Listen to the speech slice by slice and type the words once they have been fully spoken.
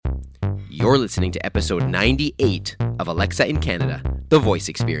You're listening to episode 98 of Alexa in Canada, The Voice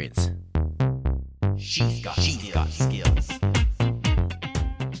Experience. She's got skills.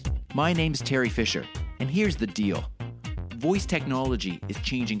 My name's Terry Fisher, and here's the deal. Voice technology is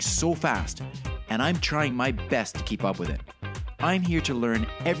changing so fast, and I'm trying my best to keep up with it. I'm here to learn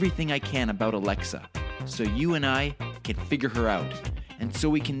everything I can about Alexa, so you and I can figure her out, and so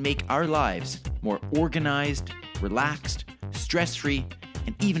we can make our lives more organized, relaxed, stress-free,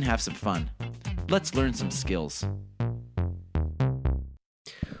 and even have some fun. Let's learn some skills.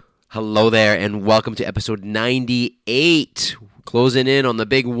 Hello there, and welcome to episode 98. Closing in on the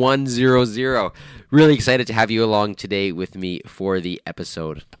big 100. Really excited to have you along today with me for the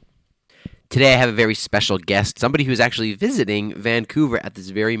episode. Today I have a very special guest, somebody who's actually visiting Vancouver at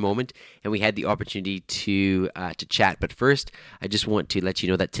this very moment, and we had the opportunity to chat. But first, I just want to let you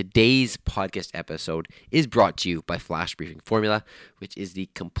know that today's podcast episode is brought to you by Flash Briefing Formula, which is the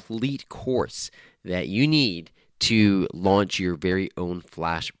complete course that you need to launch your very own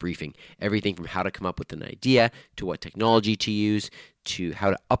flash briefing. Everything from how to come up with an idea, to what technology to use, to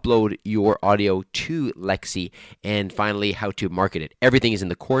how to upload your audio to Lexi, and finally how to market it. Everything is in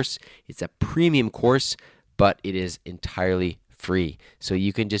the course. It's a premium course, but it is entirely free. So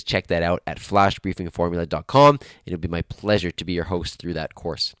you can just check that out at flashbriefingformula.com. It'll be my pleasure to be your host through that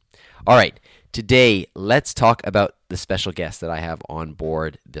course. All right, today let's talk about the special guest that I have on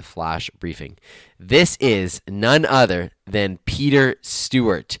board the Flash Briefing. This is none other than Peter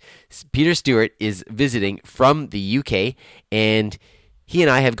Stewart. Peter Stewart is visiting from the UK, and he and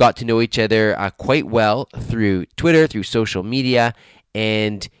I have got to know each other quite well through Twitter, through social media,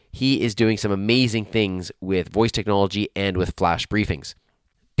 and he is doing some amazing things with voice technology and with flash briefings.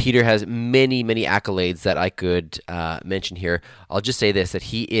 Peter has many, many accolades that I could mention here. I'll just say this, that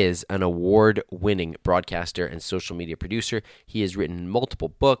he is an award-winning broadcaster and social media producer. He has written multiple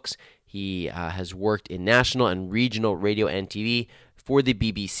books. He has worked in national and regional radio and TV for the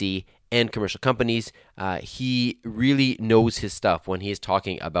BBC and commercial companies. He really knows his stuff when he is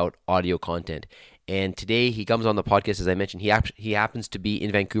talking about audio content. And today he comes on the podcast, as I mentioned, he happens to be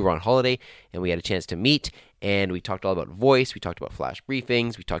in Vancouver on holiday, and we had a chance to meet, and we talked all about voice, we talked about flash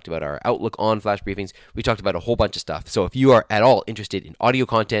briefings, we talked about our outlook on flash briefings, we talked about a whole bunch of stuff. So if you are at all interested in audio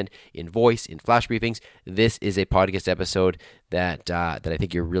content, in voice, in flash briefings, this is a podcast episode that I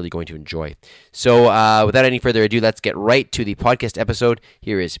think you're really going to enjoy. So without any further ado, let's get right to the podcast episode.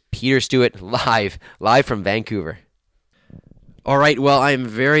 Here is Peter Stewart live from Vancouver. All right, well, I'm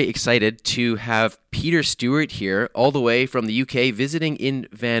very excited to have Peter Stewart here, all the way from the UK, visiting in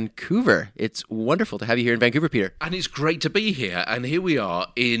Vancouver. It's wonderful to have you here in Vancouver, Peter. And it's great to be here. And here we are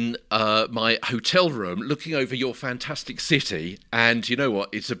in my hotel room, looking over your fantastic city. And you know what?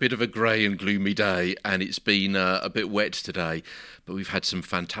 It's a bit of a grey and gloomy day, and it's been a bit wet today. But we've had some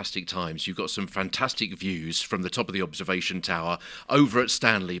fantastic times. You've got some fantastic views from the top of the observation tower over at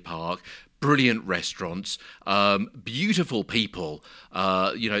Stanley Park. Brilliant restaurants, beautiful people,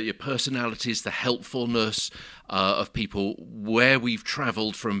 your personalities, the helpfulness of people, where we've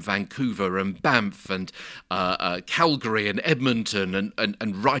travelled from Vancouver and Banff and Calgary and Edmonton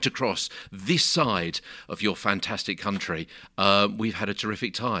and right across this side of your fantastic country. We've had a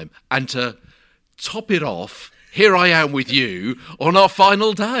terrific time. And to top it off, here I am with you on our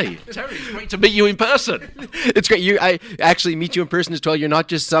final day. Terry, it's great to meet you in person. It's great. I actually meet you in person as well. You're not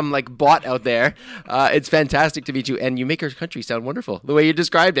just some bot out there. It's fantastic to meet you, and you make our country sound wonderful the way you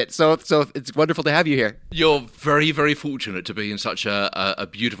described it. So it's wonderful to have you here. You're very, very fortunate to be in such a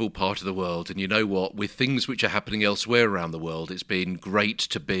beautiful part of the world. And you know what? With things which are happening elsewhere around the world, it's been great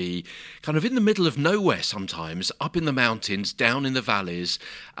to be kind of in the middle of nowhere sometimes, up in the mountains, down in the valleys,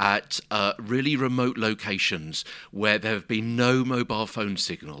 at really remote locations where there have been no mobile phone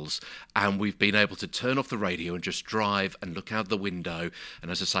signals, and we've been able to turn off the radio and just drive and look out the window and,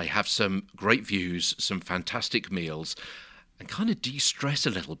 as I say, have some great views, some fantastic meals, and kind of de-stress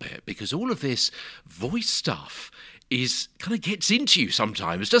a little bit, because all of this voice stuff is kind of gets into you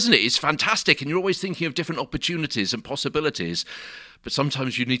sometimes, doesn't it? It's fantastic, and you're always thinking of different opportunities and possibilities, but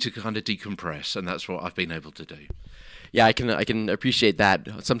sometimes you need to kind of decompress, and that's what I've been able to do. Yeah, I can appreciate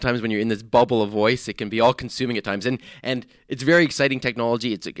that. Sometimes when you're in this bubble of voice, it can be all consuming at times, and it's very exciting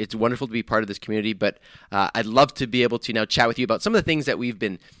technology. It's wonderful to be part of this community. But I'd love to be able to now chat with you about some of the things that we've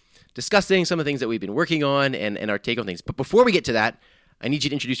been discussing, some of the things that we've been working on, and our take on things. But before we get to that, I need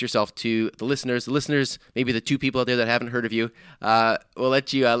you to introduce yourself to the listeners. The listeners, maybe the two people out there that haven't heard of you. We'll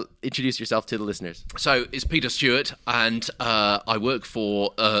let you introduce yourself to the listeners. So it's Peter Stewart, and I work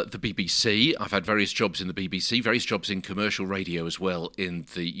for the BBC. I've had various jobs in the BBC, various jobs in commercial radio as well in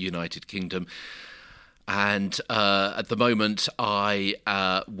the United Kingdom. And at the moment, I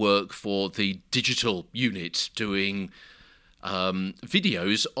work for the digital unit doing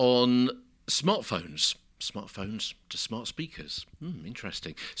videos on smartphones to smart speakers.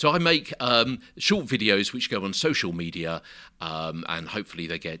 Interesting. So I make short videos which go on social media, and hopefully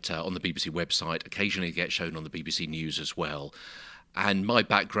they get on the BBC website. Occasionally they get shown on the BBC News as well. And my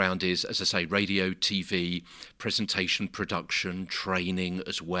background is, as I say, radio, TV, presentation, production, training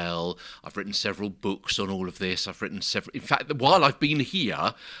as well. I've written several books on all of this. I've written several... In fact, while I've been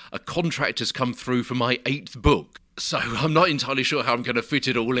here, a contract has come through for my 8th book. So I'm not entirely sure how I'm going to fit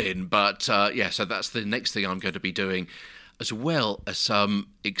it all in. But so that's the next thing I'm going to be doing, as well as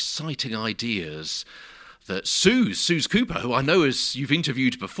some exciting ideas that Suze Cooper, who I know as you've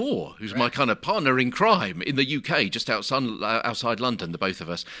interviewed before, who's my kind of partner in crime in the UK, just outside London, the both of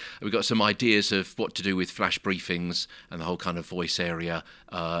us. We've got some ideas of what to do with flash briefings and the whole kind of voice area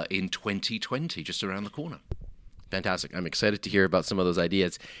in 2020, just around the corner. Fantastic! I'm excited to hear about some of those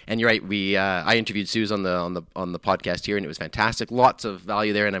ideas. And you're right. I interviewed Suze on the podcast here, and it was fantastic. Lots of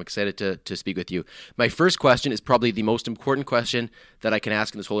value there, and I'm excited to speak with you. My first question is probably the most important question that I can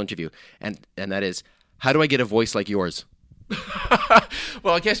ask in this whole interview, and that is, how do I get a voice like yours?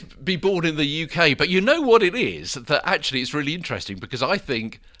 Well, I guess be born in the UK, but you know what it is? That actually it's really interesting, because I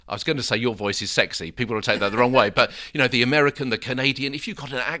think, I was going to say your voice is sexy. People will take that the wrong way. But, the American, the Canadian, if you've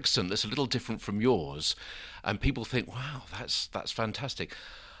got an accent that's a little different from yours, and people think, wow, that's fantastic.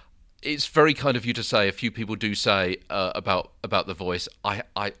 It's very kind of you to say. A few people do say about the voice. I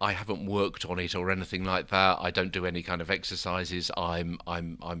haven't worked on it or anything like that. I don't do any kind of exercises. I'm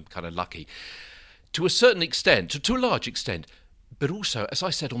kind of lucky. To a certain extent, to a large extent, but also, as I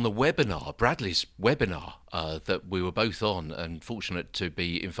said on the webinar, Bradley's webinar that we were both on, and fortunate to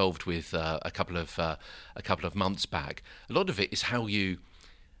be involved with a couple of months back. A lot of it is how you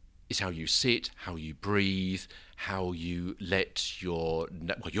sit, how you breathe, how you let you're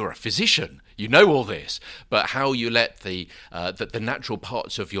a physician, you know all this, but how you let the natural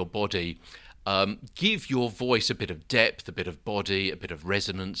parts of your body give your voice a bit of depth, a bit of body, a bit of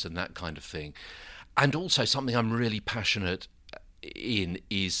resonance, and that kind of thing. And also something I'm really passionate in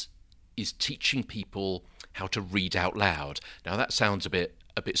is teaching people how to read out loud. Now that sounds a bit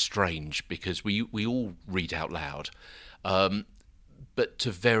strange, because we all read out loud, but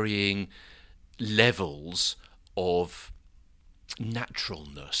to varying levels of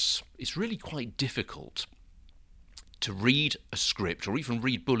naturalness. It's really quite difficult to read a script or even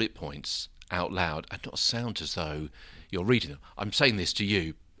read bullet points out loud and not sound as though you're reading them. I'm saying this to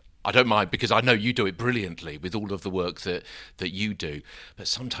you. I don't mind, because I know you do it brilliantly with all of the work that you do. But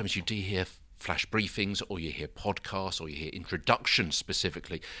sometimes you do hear flash briefings, or you hear podcasts, or you hear introductions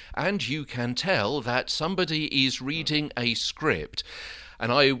specifically, and you can tell that somebody is reading a script.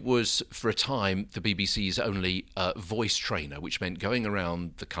 And I was, for a time, the BBC's only voice trainer, which meant going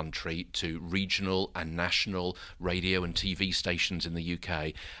around the country to regional and national radio and TV stations in the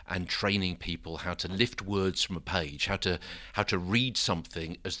UK and training people how to lift words from a page, how to read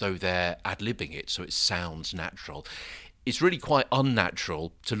something as though they're ad-libbing it so it sounds natural. It's really quite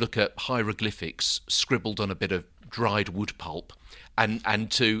unnatural to look at hieroglyphics scribbled on a bit of dried wood pulp and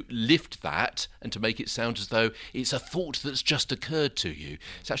to lift that and to make it sound as though it's a thought that's just occurred to you.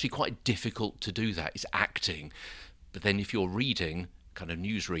 It's actually quite difficult to do that. It's acting. But then if you're reading, kind of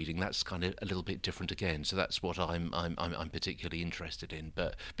news reading, that's kind of a little bit different again. So that's what I'm particularly interested in.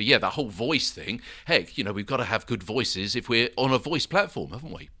 But yeah, that whole voice thing, heck, we've got to have good voices if we're on a voice platform,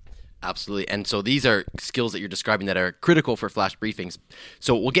 haven't we? Absolutely. And so these are skills that you're describing that are critical for flash briefings.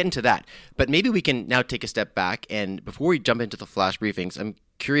 So we'll get into that. But maybe we can now take a step back. And before we jump into the flash briefings, I'm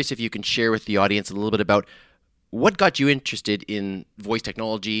curious if you can share with the audience a little bit about what got you interested in voice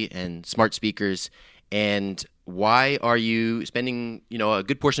technology and smart speakers, and why are you spending, a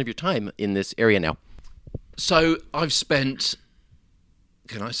good portion of your time in this area now? So I've spent,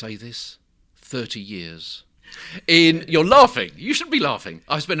 can I say this, 30 years... You're laughing. You shouldn't be laughing.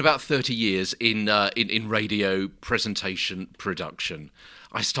 I've spent about 30 years in radio presentation production.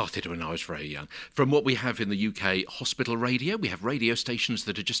 I started when I was very young. From what we have in the UK, hospital radio. We have radio stations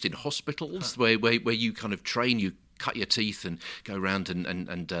that are just in hospitals where you kind of train, you cut your teeth and go around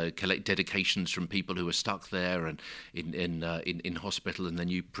and collect dedications from people who are stuck there and in hospital, and then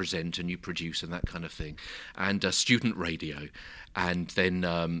you present and you produce and that kind of thing. And student radio. And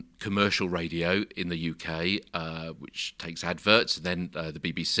then commercial radio in the UK, which takes adverts, and then the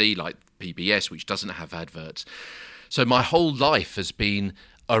BBC, like PBS, which doesn't have adverts. So my whole life has been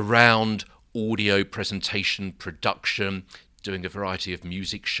around audio presentation, production, doing a variety of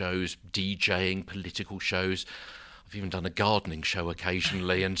music shows, DJing, political shows. I've even done a gardening show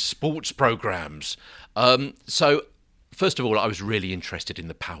occasionally and sports programs. So first of all, I was really interested in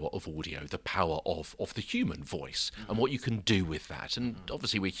the power of audio, the power of the human voice, and what you can do with that. And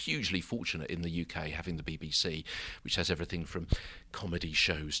obviously we're hugely fortunate in the UK having the BBC, which has everything from comedy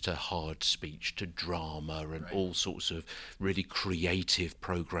shows to hard speech to drama and all sorts of really creative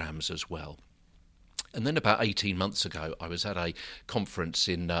programs as well. And then about 18 months ago, I was at a conference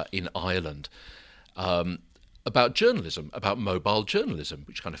in Ireland about journalism, about mobile journalism,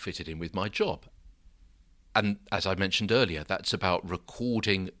 which kind of fitted in with my job. And as I mentioned earlier, that's about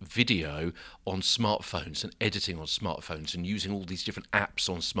recording video on smartphones and editing on smartphones and using all these different apps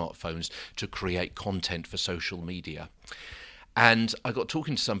on smartphones to create content for social media. And I got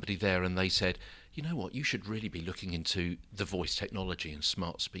talking to somebody there and they said, you know what, you should really be looking into the voice technology and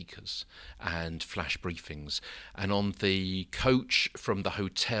smart speakers and flash briefings. And on the coach from the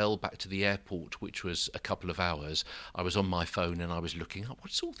hotel back to the airport, which was a couple of hours, I was on my phone and I was looking up,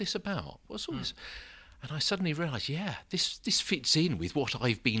 what's all this about? What's all this? And I suddenly realised, this fits in with what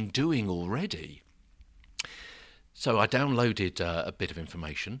I've been doing already. So I downloaded a bit of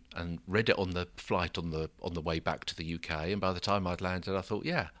information and read it on the flight on the way back to the UK. And by the time I'd landed, I thought,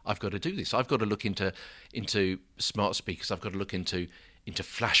 I've got to do this. I've got to look into smart speakers. I've got to look into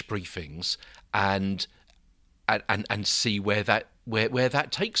flash briefings and see where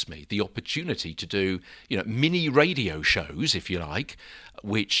that takes me. The opportunity to do mini radio shows, if you like,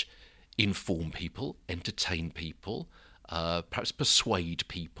 which inform people, entertain people, perhaps persuade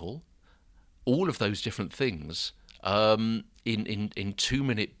people, all of those different things in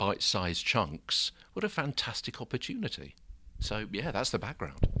 2-minute bite-sized chunks. What a fantastic opportunity. So, that's the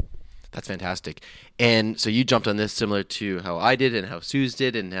background. That's fantastic. And so you jumped on this similar to how I did and how Suze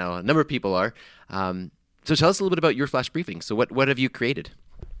did and how a number of people are. So tell us a little bit about your flash briefings. So what have you created?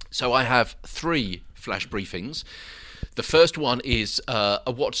 So I have 3 flash briefings. The first one is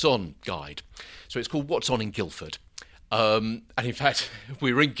a What's On guide. So it's called What's On in Guildford. And in fact,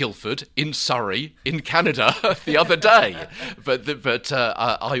 we were in Guildford, in Surrey, in Canada the other day. But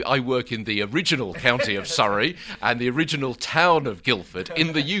I work in the original county of Surrey and the original town of Guildford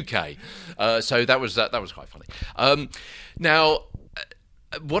in the UK. So that was quite funny. Now,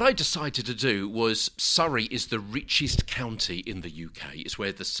 what I decided to do was Surrey is the richest county in the UK. It's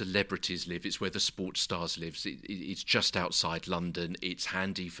where the celebrities live. It's where the sports stars live. It's just outside London. It's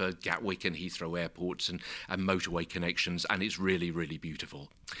handy for Gatwick and Heathrow airports and motorway connections, and it's really, really beautiful.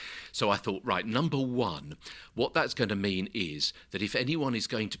 So I thought, right, number one, what that's going to mean is that if anyone is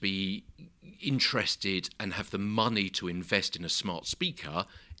going to be interested and have the money to invest in a smart speaker,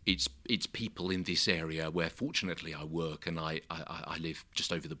 it's people in this area where, fortunately, I work and I live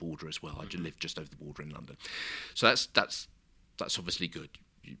just over the border as well. I live just over the border in London, so that's obviously good.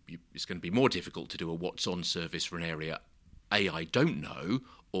 It's going to be more difficult to do a What's On service for an area I don't know,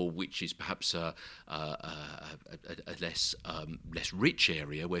 or which is perhaps a less rich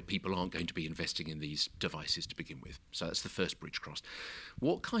area where people aren't going to be investing in these devices to begin with. So that's the first bridge crossed.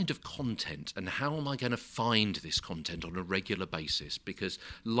 What kind of content and how am I going to find this content on a regular basis? Because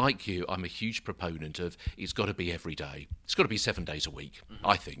like you, I'm a huge proponent of it's got to be every day. It's got to be 7 days a week,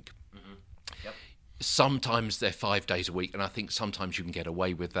 I think. Yep. Sometimes they're 5 days a week, and I think sometimes you can get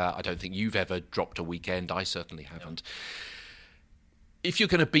away with that. I don't think you've ever dropped a weekend. I certainly haven't. Yep. If you're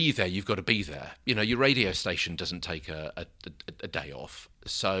going to be there, you've got to be there. Your radio station doesn't take a day off.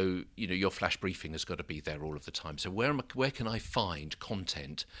 So, your flash briefing has got to be there all of the time. So where can I find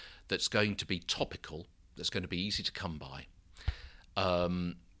content that's going to be topical, that's going to be easy to come by?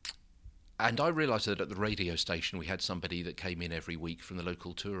 And I realised that at the radio station we had somebody that came in every week from the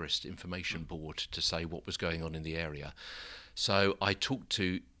local tourist information board to say what was going on in the area. So I talked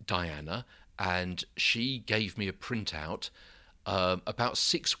to Diana and she gave me a printout about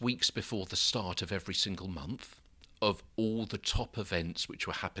 6 weeks before the start of every single month of all the top events which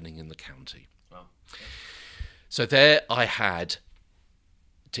were happening in the county. Wow. So there I had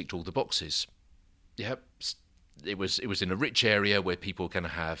ticked all the boxes. Yep. It was in a rich area where people are going to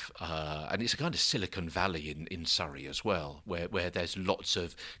have, and it's a kind of Silicon Valley in Surrey as well, where there's lots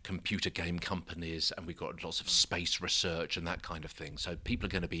of computer game companies and we've got lots of space research and that kind of thing. So people are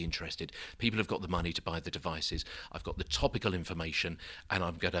going to be interested. People have got the money to buy the devices. I've got the topical information and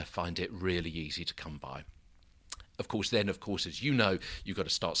I'm going to find it really easy to come by. Of course, as you know, you've got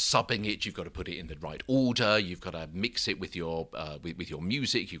to start subbing it. You've got to put it in the right order. You've got to mix it with your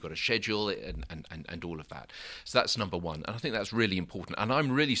music. You've got to schedule it and all of that. So that's number one, and I think that's really important. And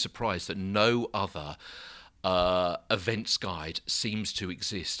I'm really surprised that no other events guide seems to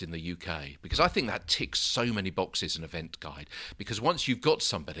exist in the UK, because I think that ticks so many boxes, an event guide, because once you've got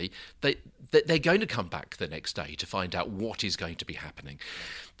somebody, they're going to come back the next day to find out what is going to be happening.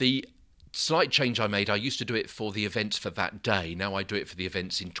 The slight change I made, I used to do it for the events for that day. Now I do it for the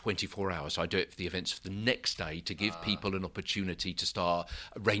events in 24 hours. So I do it for the events for the next day to give people an opportunity to start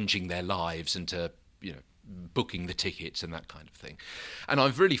arranging their lives and to, booking the tickets and that kind of thing. And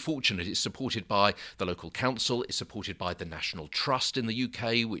I'm really fortunate it's supported by the local council, it's supported by the National Trust in the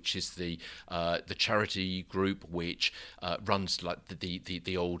UK, which is the charity group which runs like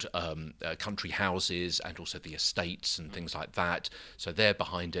the old country houses and also the estates and things like that. So they're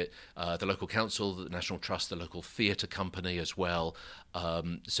behind it. The local council, the National Trust, the local theatre company as well.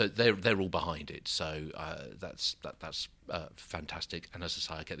 So they're all behind it. So that's fantastic. And as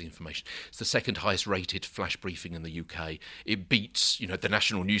I say, I get the information. It's the second highest rated flash briefing in the UK. It beats, the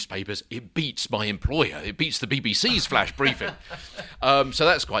national newspapers. It beats my employer. It beats the BBC's flash briefing. So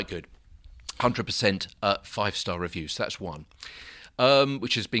that's quite good. 100% 5-star reviews. So that's one,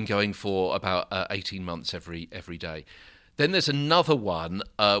 which has been going for about 18 months every day. Then there's another one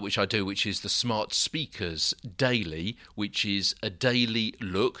which I do, which is the Smart Speakers Daily, which is a daily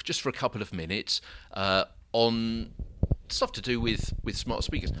look, just for a couple of minutes, on stuff to do with smart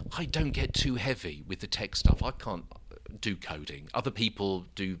speakers. I don't get too heavy with the tech stuff. I can't do coding. Other people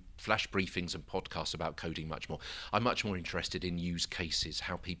do flash briefings and podcasts about coding much more. I'm much more interested in use cases,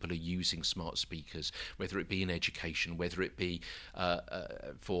 how people are using smart speakers, whether it be in education, whether it be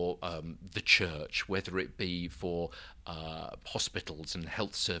for the church, whether it be for hospitals and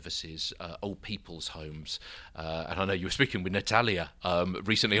health services, old people's homes. And I know you were speaking with Natalia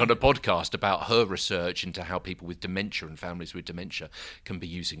recently on a podcast about her research into how people with dementia and families with dementia can be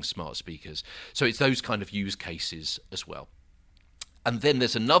using smart speakers. So it's those kind of use cases as well. And then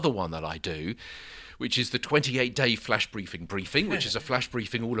there's another one that I do, which is the 28-day flash briefing, which is a flash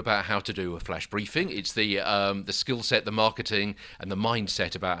briefing all about how to do a flash briefing. It's the skill set, the marketing, and the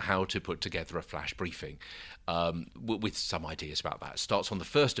mindset about how to put together a flash briefing, with some ideas about that. It starts on the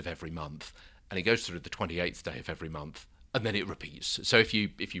 1st of every month, and it goes through the 28th day of every month, and then it repeats. So if you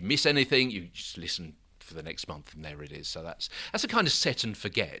miss anything, you just listen for the next month, and there it is. So that's a kind of set and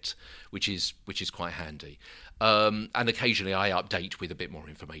forget, which is quite handy. And occasionally I update with a bit more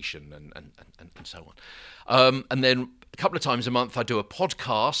information and so on. And then a couple of times a month I do a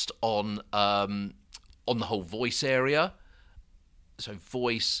podcast on the whole voice area. So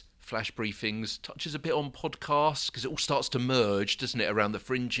voice flash briefings touches a bit on podcasts because it all starts to merge, doesn't it, around the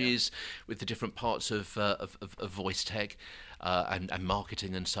fringes with the different parts of voice tech and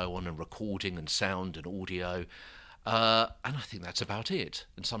marketing and so on, and recording and sound and audio. And I think that's about it.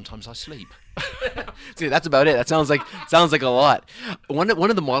 And sometimes I sleep. See, that's about it. That sounds like a lot. One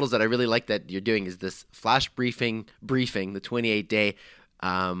of the models that I really like that you're doing is this flash briefing, the 28-day.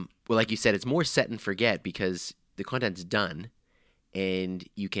 Well, like you said, it's more set and forget because the content's done, and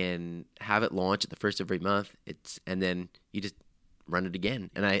you can have it launch at the first of every month. And then you just run it again.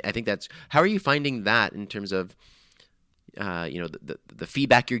 And I think that's how are you finding that in terms of the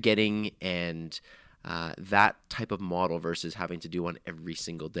feedback you're getting and that type of model versus having to do one every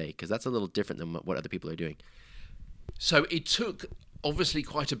single day, because that's a little different than what other people are doing. So it took obviously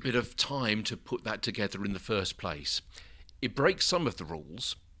quite a bit of time to put that together in the first place. It breaks some of the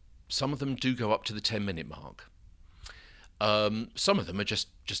rules. Some of them do go up to the 10-minute mark. Some of them are just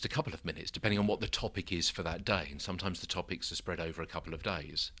a couple of minutes, depending on what the topic is for that day. And sometimes the topics are spread over a couple of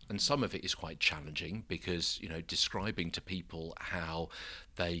days. And some of it is quite challenging because, describing to people how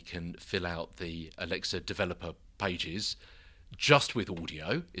they can fill out the Alexa developer pages just with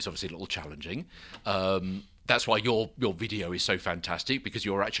audio is obviously a little challenging. That's why your video is so fantastic, because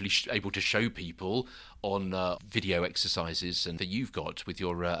you're actually able to show people on video exercises and that you've got with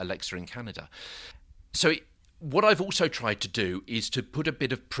your Alexa in Canada. So what I've also tried to do is to put a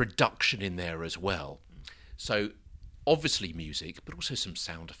bit of production in there as well. So obviously music, but also some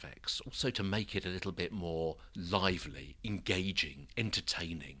sound effects, also to make it a little bit more lively, engaging,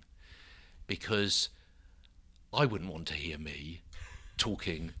 entertaining. Because I wouldn't want to hear me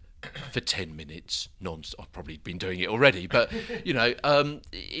talking for 10 minutes I've probably been doing it already, but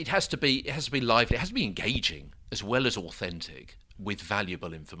it has to be lively, it has to be engaging as well as authentic with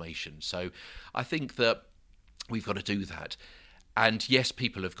valuable information. So I think that we've got to do that. And yes,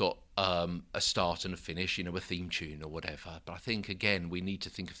 people have got a start and a finish, a theme tune or whatever. But I think, again, we need to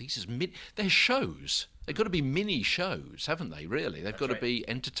think of these as they're shows. They've got to be mini shows, haven't they, really? They've got to be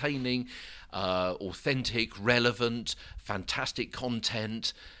entertaining, authentic, relevant, fantastic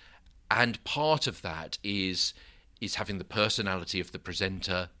content. And part of that is is having the personality of the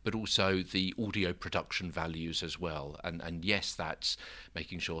presenter, but also the audio production values as well. And yes, that's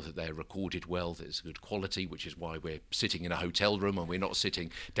making sure that they're recorded well, that it's good quality, which is why we're sitting in a hotel room and we're not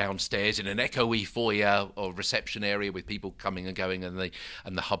sitting downstairs in an echoey foyer or reception area with people coming and going and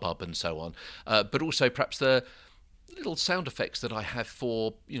the hubbub and so on. But also perhaps the little sound effects that I have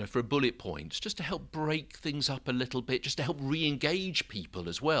for bullet points, just to help break things up a little bit, just to help re-engage people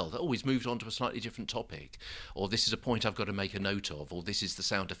as well. They always moved on to a slightly different topic, or this is a point I've got to make a note of, or this is the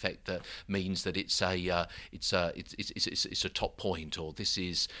sound effect that means that it's a top point, or this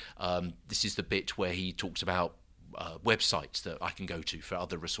is the bit where he talks about websites that I can go to for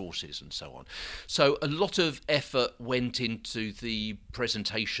other resources and so on. So a lot of effort went into the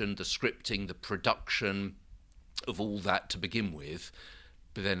presentation, the scripting, the production of all that to begin with,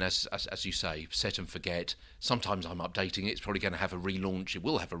 but then as you say, set and forget. Sometimes I'm updating it. It's probably going to have a relaunch. It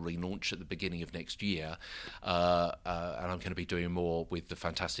will have a relaunch at the beginning of next year, and I'm going to be doing more with the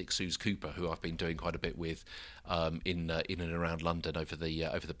fantastic Suze Cooper, who I've been doing quite a bit with in and around London over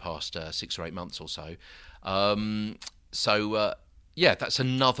the past 6 or 8 months or so. Yeah, that's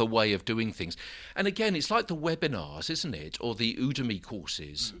another way of doing things. And again, it's like the webinars, isn't it, or the Udemy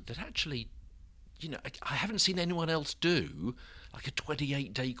courses that actually, I haven't seen anyone else do like a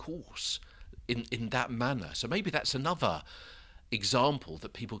 28-day course in that manner. So maybe that's another example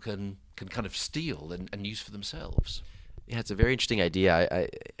that people can kind of steal and use for themselves. Yeah, it's a very interesting idea. I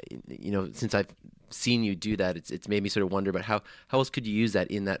since I've seen you do that, it's made me sort of wonder about how else could you use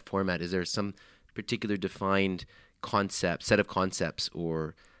that in that format? Is there some particular defined set of concepts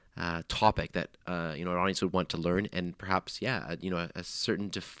or topic that an audience would want to learn, and perhaps a certain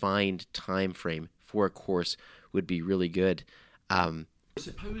defined time frame for a course would be really good. I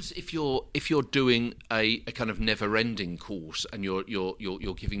suppose if you're doing a kind of never-ending course and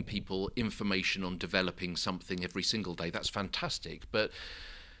you're giving people information on developing something every single day, that's fantastic. But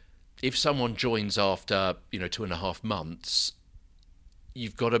if someone joins after 2.5 months,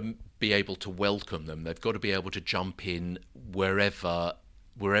 you've got to be able to welcome them. They've got to be able to jump in wherever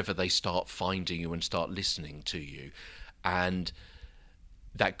they start finding you and start listening to you. And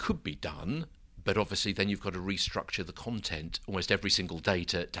that could be done, but obviously then you've got to restructure the content almost every single day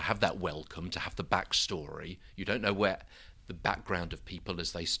to have that welcome, to have the backstory. You don't know where the background of people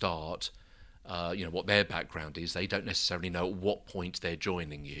as they start, what their background is. They don't necessarily know at what point they're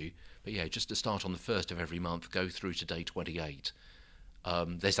joining you. But yeah, just to start on the 1st of every month, go through to day 28.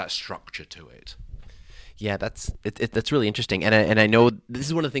 There's that structure to it. Yeah, that's really interesting, and I know this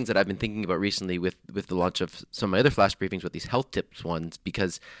is one of the things that I've been thinking about recently with the launch of some of my other flash briefings with these health tips ones,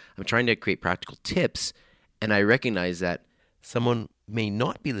 because I'm trying to create practical tips, and I recognize that someone may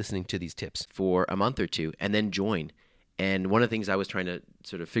not be listening to these tips for a month or two and then join. And one of the things I was trying to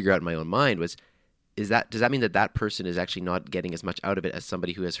sort of figure out in my own mind was, does that mean that person is actually not getting as much out of it as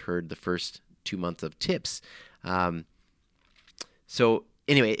somebody who has heard the first 2 months of tips? So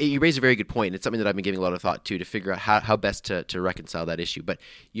anyway, you raise a very good point. It's something that I've been giving a lot of thought to figure out how best to reconcile that issue. But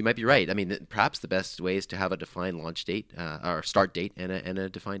you might be right. I mean, perhaps the best way is to have a defined launch date or start date and a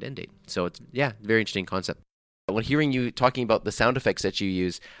defined end date. So it's, very interesting concept. When hearing you talking about the sound effects that you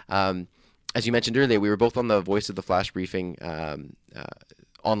use, as you mentioned earlier, we were both on the Voice of the Flash Briefing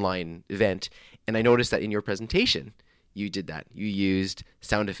online event, and I noticed that in your presentation, you did that. You used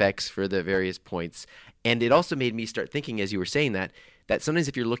sound effects for the various points. And it also made me start thinking, as you were saying that sometimes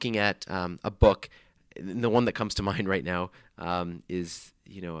if you're looking at a book, the one that comes to mind right now is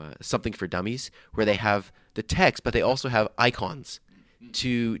Something for Dummies, where they have the text, but they also have icons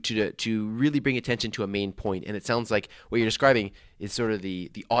to really bring attention to a main point. And it sounds like what you're describing is sort of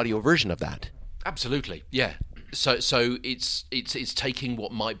the audio version of that. Absolutely, yeah. So it's taking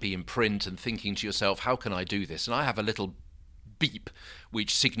what might be in print and thinking to yourself, how can I do this? And I have a little beep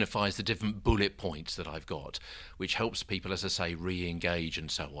which signifies the different bullet points that I've got, which helps people, as I say, re-engage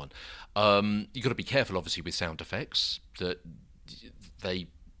and so on. You've got to be careful, obviously, with sound effects, that they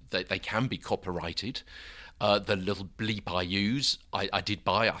can be copyrighted. The little bleep I use, I did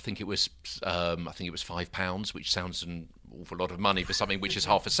buy. I think it was £5, which sounds an awful lot of money for something which is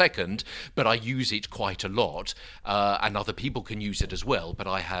half a second. But I use it quite a lot, and other people can use it as well. But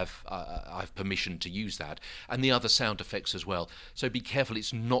I have permission to use that, and the other sound effects as well. So be careful.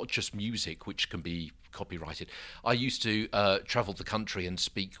 It's not just music which can be copyrighted. I used to travel the country and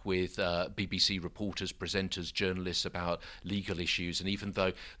speak with BBC reporters, presenters, journalists about legal issues, and even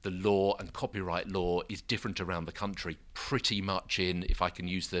though the law and copyright law is different around the country, pretty much in, if I can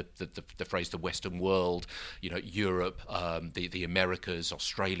use the phrase, the Western world, Europe, the Americas,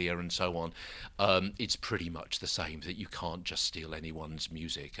 Australia, and so on, it's pretty much the same, that you can't just steal anyone's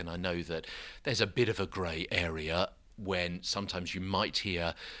music. And I know that there's a bit of a grey area when sometimes you might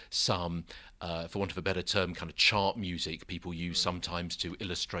hear some, for want of a better term, kind of chart music people use sometimes to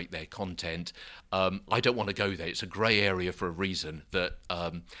illustrate their content. I don't want to go there. It's a grey area for a reason, that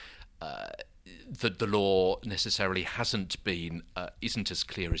the law necessarily isn't as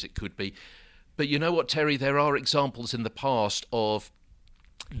clear as it could be. But you know what, Terry? There are examples in the past of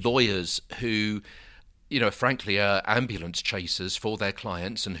lawyers who, frankly, are ambulance chasers for their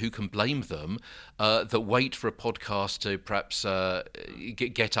clients, and who can blame them, that wait for a podcast to perhaps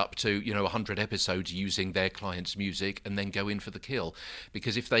get up to 100 episodes using their client's music and then go in for the kill.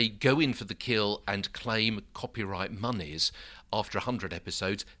 Because if they go in for the kill and claim copyright monies after 100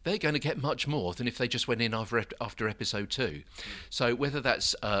 episodes, they're going to get much more than if they just went in after episode 2. So whether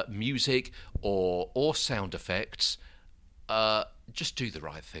that's music or sound effects, just do the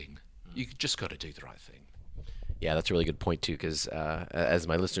right thing. You just got to do the right thing. Yeah, that's a really good point too, because as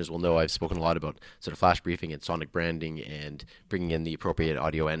my listeners will know, I've spoken a lot about sort of flash briefing and sonic branding and bringing in the appropriate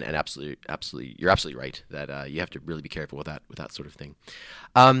audio, and absolutely, you're absolutely right that you have to really be careful with that sort of thing.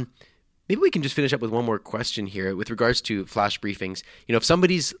 Maybe we can just finish up with one more question here with regards to flash briefings. If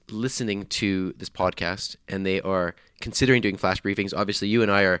somebody's listening to this podcast and they are considering doing flash briefings, obviously you and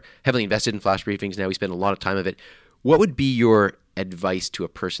I are heavily invested in flash briefings now. We spend a lot of time of it. What would be your advice to a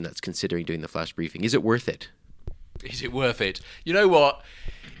person that's considering doing the flash briefing? Is it worth it? Is it worth it? You know what?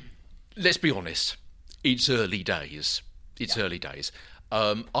 Let's be honest. It's early days. Early days.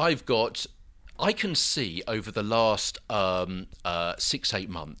 I can see over the last 6-8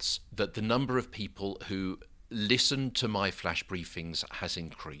 months that the number of people who listen to my flash briefings has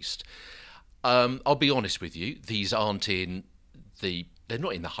increased. I'll be honest with you. They're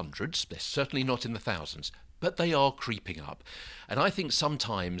not in the hundreds. They're certainly not in the thousands, but they are creeping up. And I think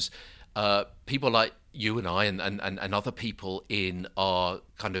sometimes people like you and I and other people in our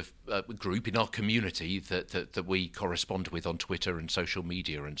kind of group, in our community that we correspond with on Twitter and social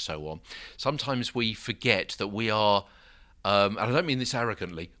media and so on, sometimes we forget that we are, and I don't mean this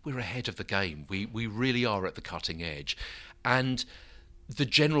arrogantly, we're ahead of the game. We really are at the cutting edge. And the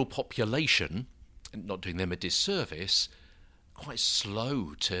general population, not doing them a disservice, quite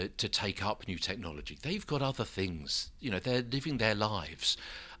slow to take up new technology. They've got other things, they're living their lives.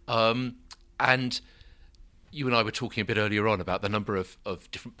 And you and I were talking a bit earlier on about the number of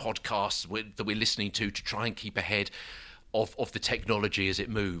different podcasts that we're listening to try and keep ahead of the technology as it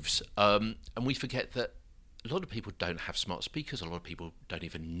moves. And we forget that a lot of people don't have smart speakers. A lot of people don't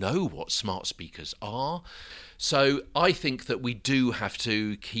even know what smart speakers are. So I think that we do have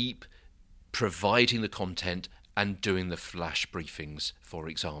to keep providing the content and doing the flash briefings, for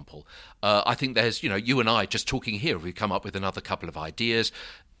example. I think there's, you and I just talking here, we've come up with another couple of ideas.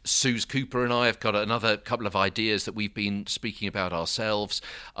 Suze Cooper and I have got another couple of ideas that we've been speaking about ourselves.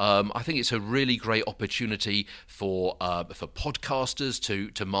 I think it's a really great opportunity for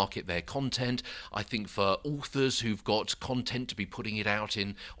podcasters to market their content. I think for authors who've got content to be putting it out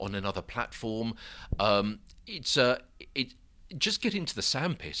on another platform. Just get into the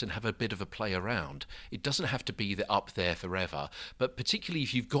sandpit and have a bit of a play around. It doesn't have to be up there forever, but particularly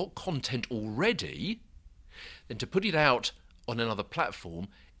if you've got content already, then to put it out on another platform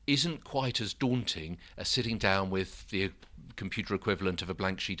isn't quite as daunting as sitting down with the computer equivalent of a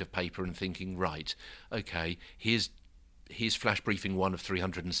blank sheet of paper and thinking, right, okay, here's flash briefing 1 of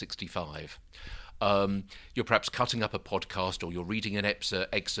 365. You're perhaps cutting up a podcast, or you're reading an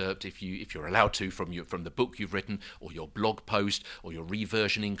excerpt, if you're allowed to, from the book you've written, or your blog post, or you're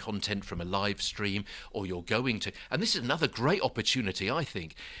reversioning content from a live stream, or you're going to, and this is another great opportunity, I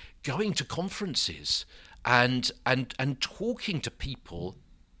think, going to conferences and talking to people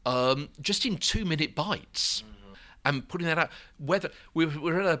just in 2-minute bites, and putting that out. Whether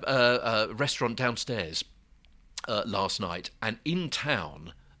we're at a restaurant downstairs last night, and in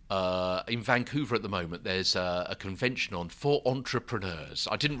town. In Vancouver at the moment, there's a convention on for entrepreneurs.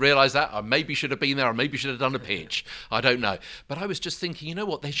 I didn't realise that. I maybe should have been there. I maybe should have done a pitch. I don't know. But I was just thinking, you know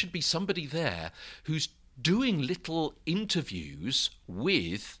what? There should be somebody there who's doing little interviews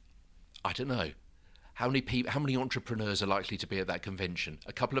with, I don't know, how many entrepreneurs are likely to be at that convention?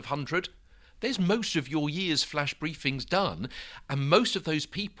 A couple of hundred? there's most of your year's flash briefings done, and most of those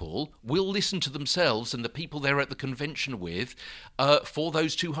people will listen to themselves and the people they're at the convention with for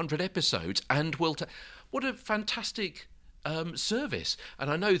those 200 episodes, and will. What a fantastic service! And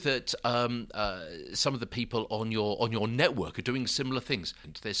I know that some of the people on your network are doing similar things.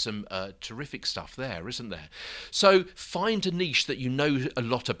 And there's some terrific stuff there, isn't there? So find a niche that you know a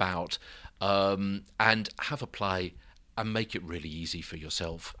lot about, and have a play. And make it really easy for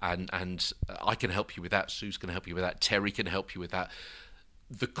yourself. And I can help you with that. Sue's going to help you with that. Terry can help you with that.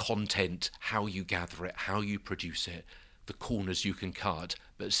 The content, how you gather it, how you produce it, the corners you can cut,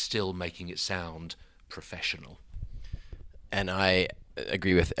 but still making it sound professional. And I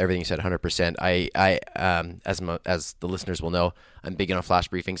agree with everything you said 100%. As the listeners will know, I'm big on flash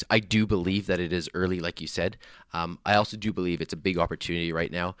briefings. I do believe that it is early, like you said. I also do believe it's a big opportunity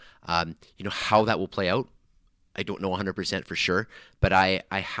right now. How that will play out, I don't know 100% for sure, but I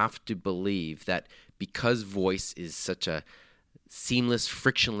have to believe that because voice is such a seamless,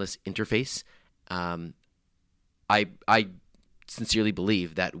 frictionless interface, I sincerely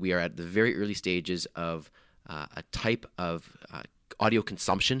believe that we are at the very early stages of a type of audio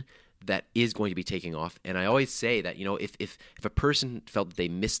consumption that is going to be taking off. And I always say that, if a person felt that they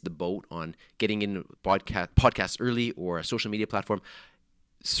missed the boat on getting in podcasts early or a social media platform,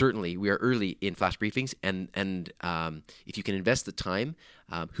 certainly we are early in flash briefings, and if you can invest the time,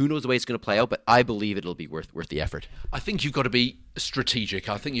 who knows the way it's going to play out, but I believe it'll be worth the effort. I think you've got to be strategic.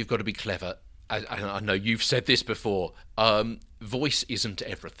 I think you've got to be clever. I know you've said this before. Voice isn't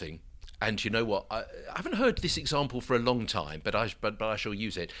everything. And you know what? I haven't heard this example for a long time, but I shall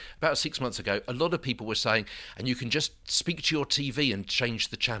use it. About 6 months ago, a lot of people were saying, and you can just speak to your TV and change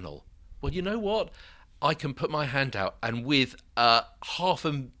the channel. Well, you know what? I can put my hand out, and with half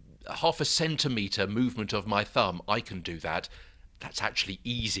a centimetre movement of my thumb, I can do that. That's actually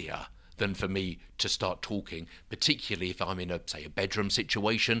easier than for me to start talking, particularly if I'm in a bedroom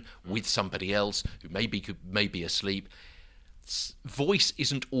situation with somebody else who may be asleep. Voice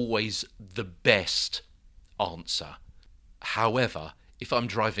isn't always the best answer. However, if I'm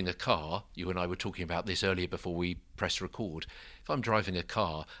driving a car, you and I were talking about this earlier before we press record, if I'm driving a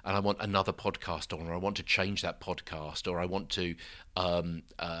car and I want another podcast on, or I want to change that podcast, or I want to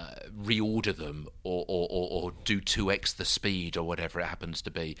reorder them, or do 2x the speed, or whatever it happens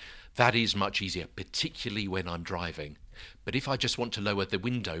to be, that is much easier, particularly when I'm driving. But if I just want to lower the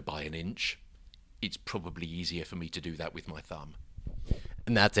window by an inch, it's probably easier for me to do that with my thumb.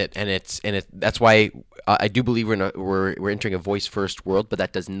 And that's it. And that's why I do believe we're entering a voice first world, but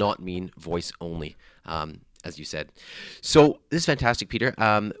that does not mean voice only, as you said. So this is fantastic, Peter.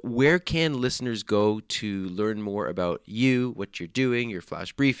 Where can listeners go to learn more about you, what you're doing, your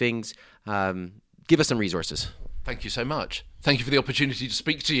flash briefings? Give us some resources. Thank you so much. Thank you for the opportunity to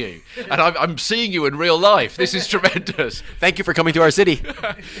speak to you. And I'm seeing you in real life. This is tremendous. Thank you for coming to our city.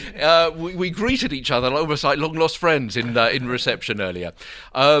 We greeted each other almost like long-lost friends in reception earlier.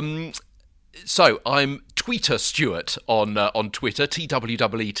 So I'm Tweeter Stewart on Twitter,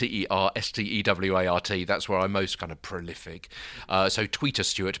 TWEETERSTEWART. That's where I'm most kind of prolific. So Tweeter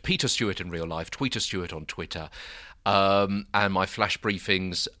Stewart, Peter Stewart in real life, Tweeter Stewart on Twitter. And my flash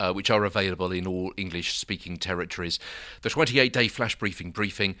briefings, which are available in all English-speaking territories. The 28-day flash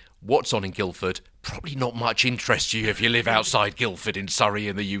briefing, what's on in Guildford, probably not much interests you if you live outside Guildford in Surrey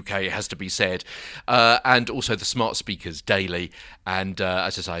in the UK, it has to be said. And also the Smart Speakers Daily. And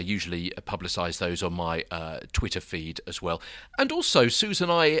as I say, I usually publicise those on my Twitter feed as well. And also,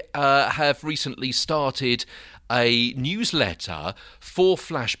 Susan and I have recently started a newsletter for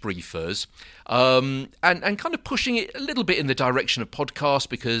flash briefers, and kind of pushing it a little bit in the direction of podcasts,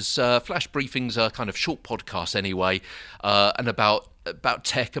 because flash briefings are kind of short podcasts anyway, and about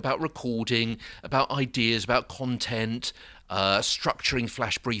tech, about recording, about ideas, about content, structuring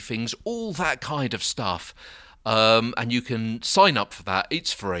flash briefings, all that kind of stuff. And you can sign up for that.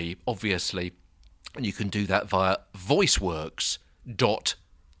 It's free, obviously, and you can do that via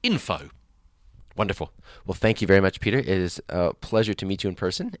voiceworks.info. Wonderful. Well, thank you very much, Peter. It is a pleasure to meet you in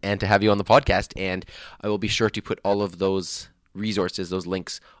person and to have you on the podcast. And I will be sure to put all of those resources, those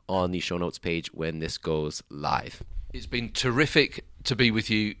links, on the show notes page when this goes live. It's been terrific to be with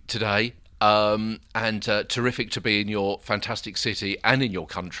you today, and terrific to be in your fantastic city and in your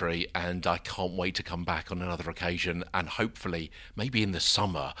country. And I can't wait to come back on another occasion, and hopefully maybe in the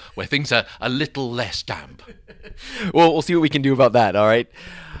summer where things are a little less damp. Well, we'll see what we can do about that. All right.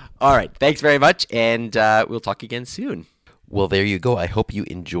 All right. Thanks very much. And we'll talk again soon. Well, there you go. I hope you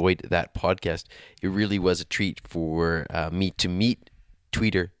enjoyed that podcast. It really was a treat for me to meet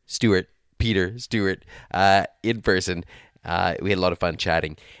Peter Stewart, in person. We had a lot of fun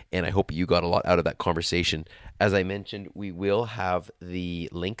chatting, and I hope you got a lot out of that conversation. As I mentioned, we will have the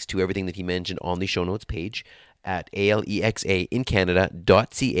links to everything that he mentioned on the show notes page at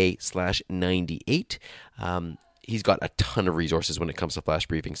alexaincanada.ca/98. He's got a ton of resources when it comes to flash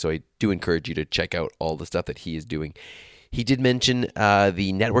briefing, so I do encourage you to check out all the stuff that he is doing. He did mention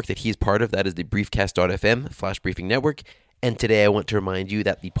the network that he is part of. That is the Briefcast.fm Flash Briefing Network. And today I want to remind you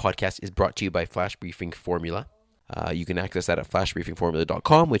that the podcast is brought to you by Flash Briefing Formula. You can access that at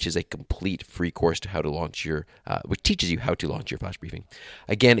flashbriefingformula.com, which is a complete free course to how to launch your, which teaches you how to launch your flash briefing.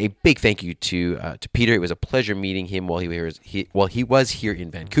 Again, a big thank you to Peter. It was a pleasure meeting him while he was here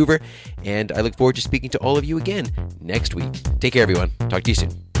in Vancouver, and I look forward to speaking to all of you again next week. Take care, everyone. Talk to you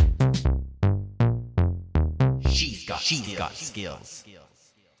soon. She's got skills.